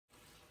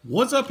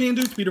What's up,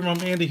 Panda? It's Peter from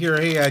Panda here.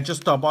 Hey, I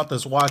just bought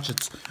this watch.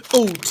 It's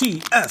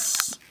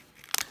OTS.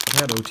 I've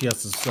had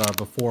OTSs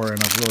before,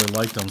 and I've really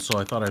liked them, so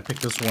I thought I'd pick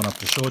this one up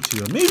to show it to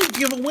you. Maybe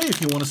give away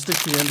if you want to stick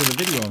to the end of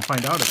the video and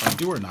find out if I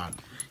do or not.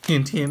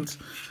 Hint, hint.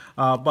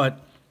 But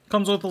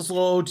comes with this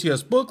little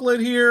OTS booklet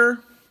here.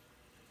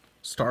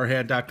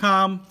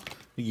 Starhat.com.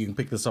 You can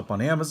pick this up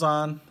on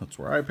Amazon. That's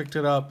where I picked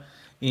it up.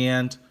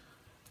 And,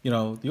 you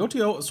know, the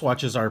OTS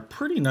watches are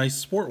pretty nice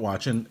sport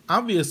watch, and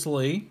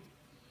obviously,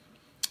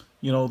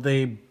 you know,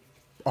 they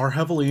are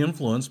heavily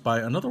influenced by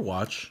another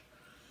watch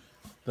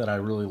that I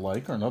really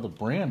like, or another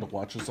brand of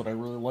watches that I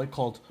really like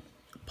called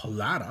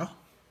Panda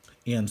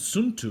and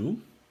Suntu.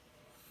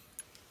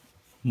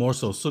 More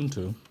so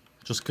Suntu,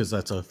 just because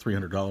that's a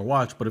 $300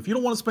 watch. But if you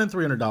don't want to spend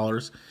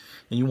 $300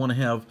 and you want to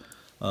have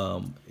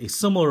a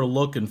similar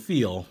look and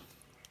feel,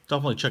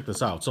 definitely check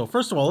this out. So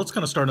first of all, let's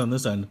kind of start on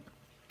this end,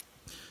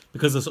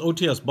 because this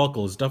OTS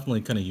buckle is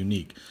definitely kind of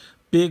unique.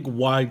 Big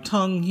wide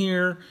tongue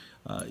here.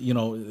 You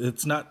know,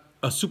 it's not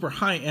a super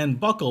high-end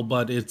buckle,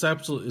 but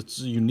it's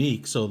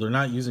unique. So they're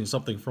not using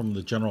something from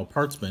the general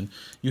parts bin.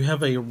 You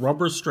have a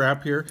rubber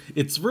strap here.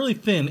 It's really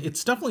thin.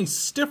 It's definitely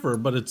stiffer,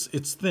 but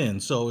it's thin,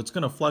 so it's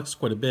going to flex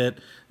quite a bit,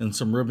 and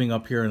some ribbing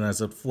up here. And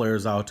as it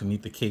flares out to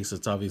meet the case,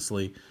 it's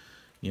obviously,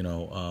 you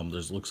know,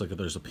 looks like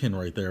there's a pin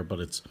right there, but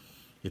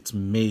it's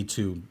made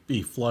to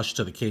be flush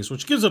to the case,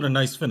 which gives it a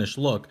nice finished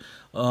look.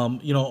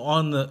 You know,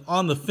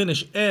 on the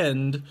finish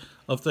end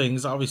of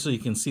things, obviously you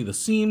can see the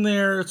seam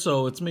there,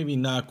 so it's maybe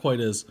not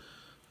quite as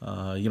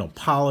you know,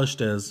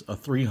 polished as a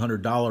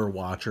 $300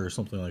 watch or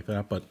something like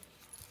that, but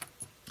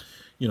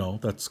you know,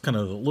 that's kind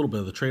of a little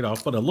bit of the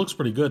trade-off. But it looks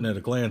pretty good, and at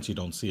a glance you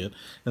don't see it.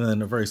 And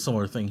then a very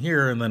similar thing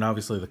here, and then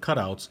obviously the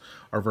cutouts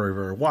are very,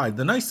 very wide.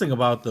 The nice thing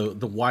about the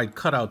wide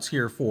cutouts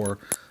here for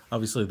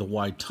obviously the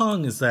wide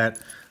tongue is that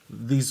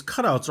these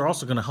cutouts are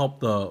also going to help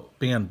the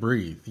band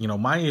breathe. You know,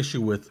 my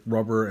issue with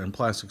rubber and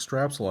plastic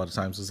straps a lot of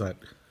times is that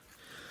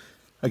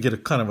I get a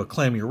kind of a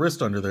clammy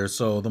wrist under there.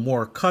 So the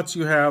more cuts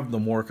you have, the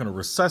more kind of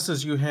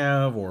recesses you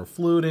have, or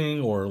fluting,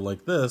 or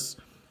like this,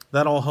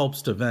 that all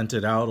helps to vent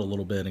it out a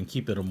little bit and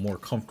keep it a more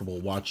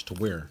comfortable watch to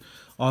wear.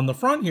 On the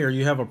front here,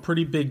 you have a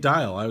pretty big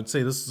dial. I would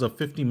say this is a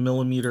 50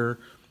 millimeter,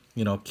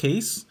 you know,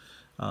 case.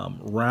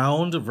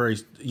 Round, very,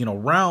 you know,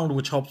 round,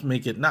 which helps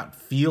make it not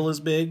feel as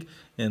big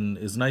and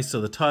is nice to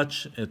the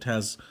touch. It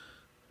has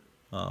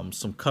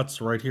some cuts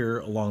right here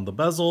along the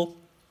bezel.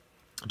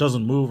 It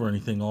doesn't move or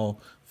anything, all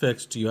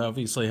fixed. You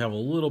obviously have a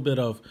little bit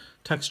of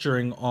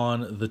texturing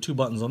on the 2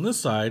 buttons on this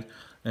side,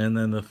 and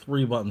then the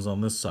 3 buttons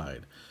on this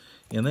side.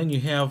 And then you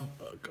have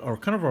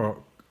kind of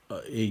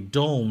a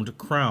domed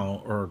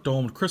crown, or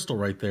domed crystal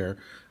right there.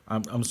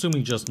 I'm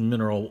assuming just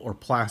mineral or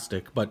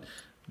plastic, but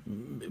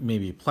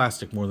maybe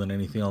plastic more than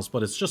anything else,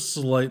 but it's just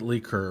slightly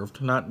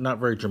curved, not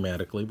very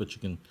dramatically, but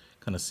you can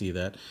kind of see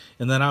that.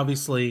 And then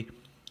obviously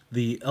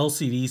the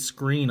LCD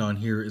screen on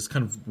here is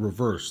kind of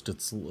reversed.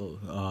 It's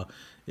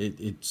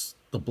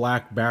the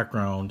black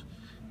background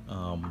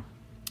kind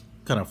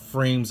of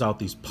frames out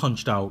these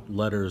punched out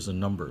letters and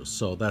numbers,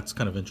 so that's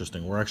kind of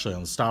interesting. We're actually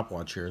on the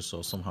stopwatch here,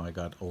 so somehow I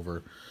got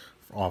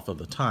off of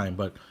the time,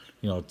 but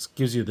you know, it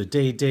gives you the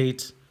day,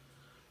 date,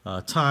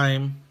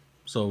 time.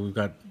 So we've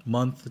got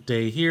month,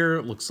 day here.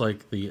 It looks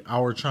like the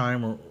hour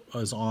chime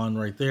is on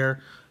right there.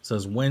 It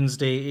says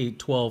Wednesday,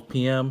 8:12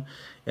 p.m.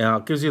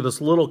 It gives you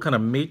this little kind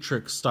of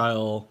matrix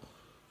style,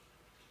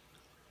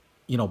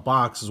 you know,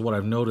 box is what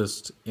I've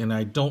noticed. And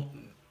I don't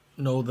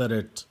know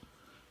that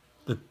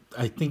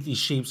I think these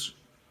shapes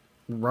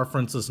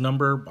reference this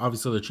number.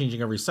 Obviously they're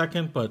changing every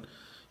second, but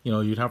you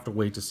know, you'd have to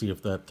wait to see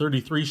if that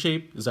 33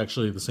 shape is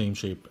actually the same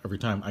shape every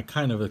time. I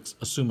kind of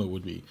assume it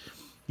would be.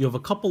 You have a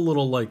couple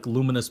little like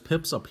luminous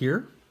pips up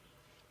here.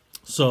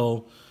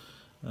 So,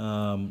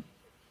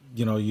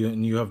 you know,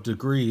 you have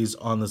degrees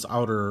on this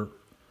outer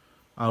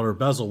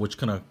bezel, which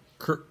kind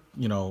of,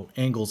 you know,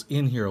 angles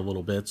in here a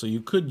little bit. So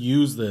you could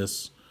use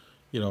this,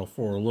 you know,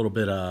 for a little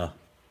bit of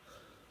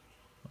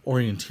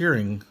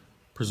orienteering.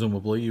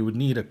 Presumably you would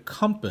need a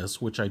compass,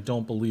 which I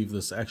don't believe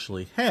this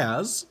actually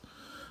has,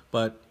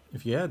 but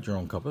if you had your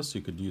own compass,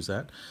 you could use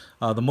that.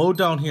 The mode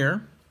down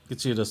here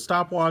gets you to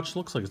stopwatch.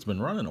 Looks like it's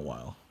been running a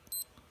while.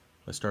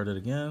 If I start it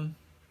again,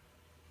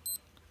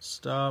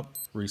 stop,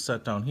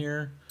 reset down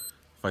here.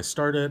 If I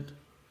start it,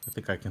 I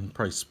think I can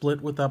probably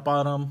split with that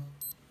bottom.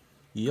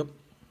 Yep,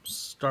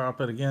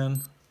 stop it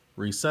again,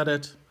 reset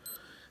it.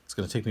 It's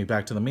going to take me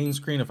back to the main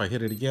screen. If I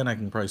hit it again, I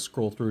can probably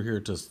scroll through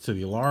here to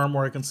the alarm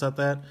where I can set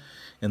that.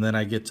 And then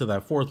I get to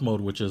that 4th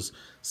mode, which is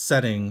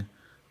setting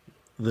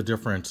the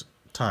different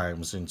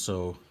times. And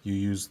so you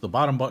use the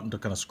bottom button to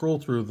kind of scroll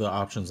through the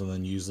options, and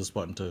then you use this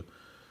button to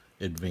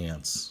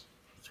advance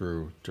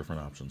through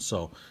different options.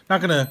 So not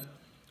going to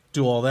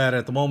do all that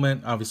at the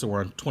moment. Obviously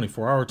we're on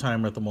 24-hour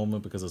timer at the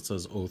moment because it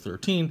says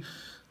 013,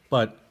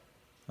 but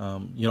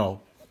you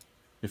know,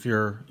 if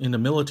you're into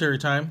military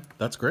time,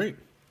 that's great.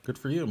 Good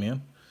for you,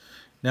 man.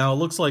 Now it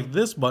looks like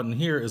this button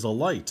here is a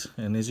light,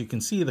 and as you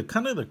can see, the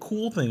kind of the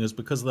cool thing is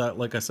because of that,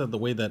 like I said, the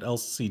way that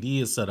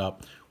LCD is set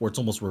up, where it's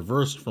almost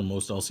reversed from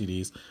most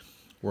LCDs,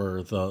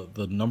 where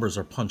the numbers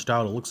are punched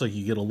out, it looks like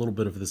you get a little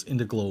bit of this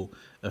indigo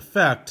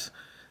effect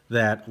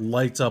that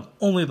lights up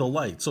only the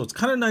light. So it's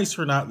kind of nice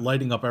for not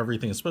lighting up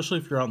everything, especially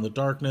if you're out in the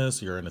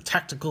darkness, you're in a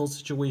tactical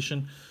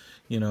situation.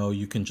 You know,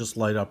 you can just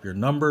light up your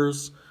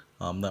numbers.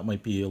 That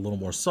might be a little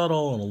more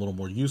subtle and a little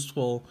more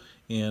useful.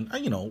 And,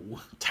 you know,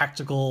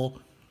 tactical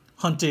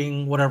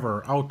hunting,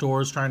 whatever,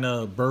 outdoors, trying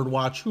to bird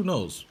watch, who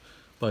knows?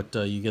 But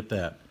you get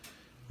that.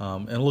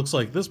 And it looks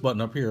like this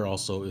button up here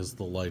also is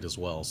the light as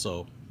well.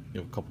 So you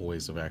have a couple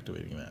ways of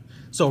activating that.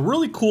 So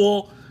really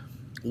cool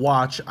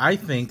watch. I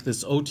think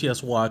this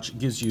OTS watch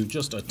gives you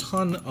just a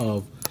ton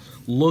of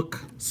look,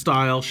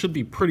 style, should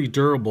be pretty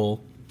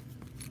durable,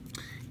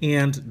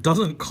 and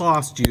doesn't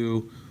cost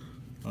you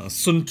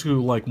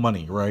Suntu like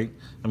money, right?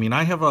 I mean,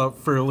 I have a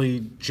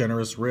fairly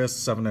generous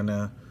wrist, 7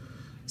 to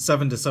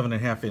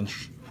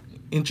 7.5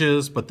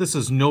 inches, but this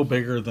is no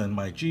bigger than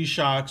my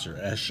G-Shocks or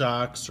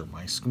S-Shocks or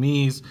my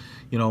Skmis.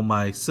 You know,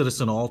 my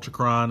Citizen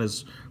Ultrachron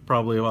is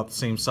probably about the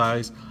same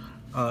size.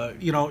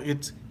 You know,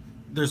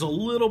 there's a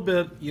little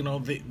bit, you know,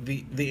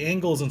 the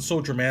angle isn't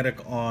so dramatic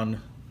on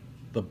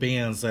the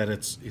bands that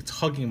it's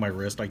hugging my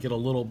wrist. I get a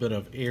little bit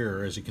of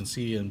air, as you can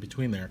see, in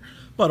between there,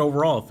 but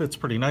overall it fits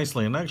pretty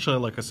nicely. And actually,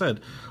 like I said,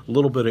 a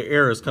little bit of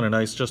air is kind of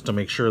nice just to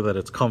make sure that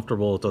it's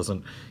comfortable, it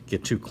doesn't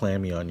get too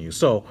clammy on you.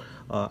 So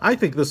I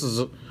think this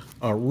is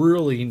a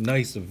really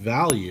nice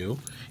value.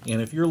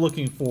 And if you're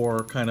looking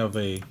for kind of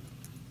a,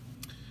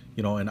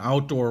 you know, an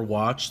outdoor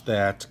watch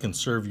that can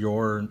serve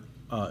your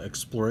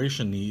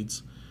exploration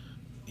needs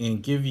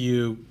and give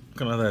you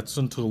kind of that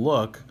Suntu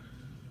look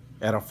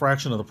at a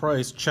fraction of the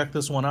price, check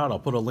this one out. I'll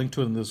put a link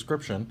to it in the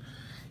description.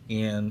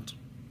 And,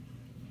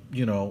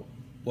 you know,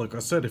 like I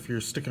said, if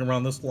you're sticking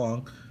around this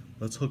long,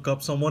 let's hook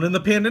up someone in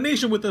the Panda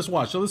Nation with this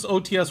watch. So this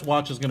OTS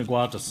watch is going to go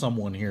out to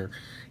someone here.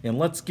 And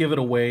let's give it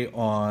away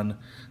on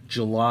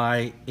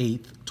July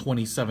 8th,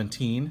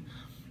 2017.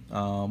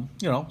 You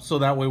know, so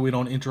that way we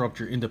don't interrupt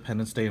your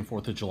Independence Day and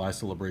 4th of July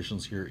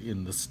celebrations here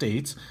in the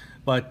States.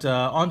 But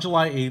on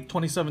July 8th,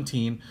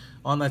 2017,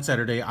 on that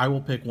Saturday, I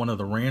will pick one of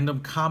the random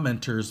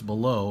commenters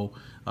below.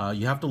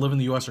 You have to live in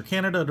the US or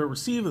Canada to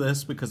receive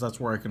this because that's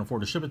where I can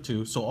afford to ship it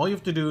to. So all you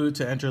have to do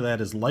to enter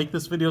that is like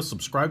this video,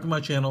 subscribe to my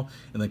channel,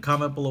 and then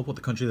comment below what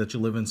the country that you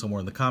live in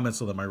somewhere in the comments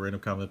so that my random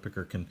comment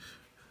picker can,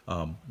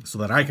 so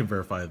that I can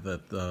verify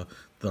that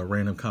the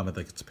random comment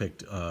that gets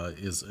picked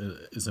is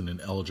in an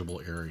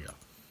eligible area.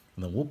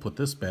 And then we'll put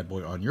this bad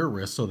boy on your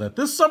wrist so that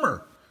this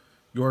summer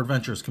your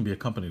adventures can be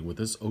accompanied with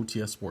this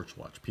OTS sports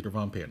watch. Peter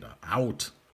Von Panda, out.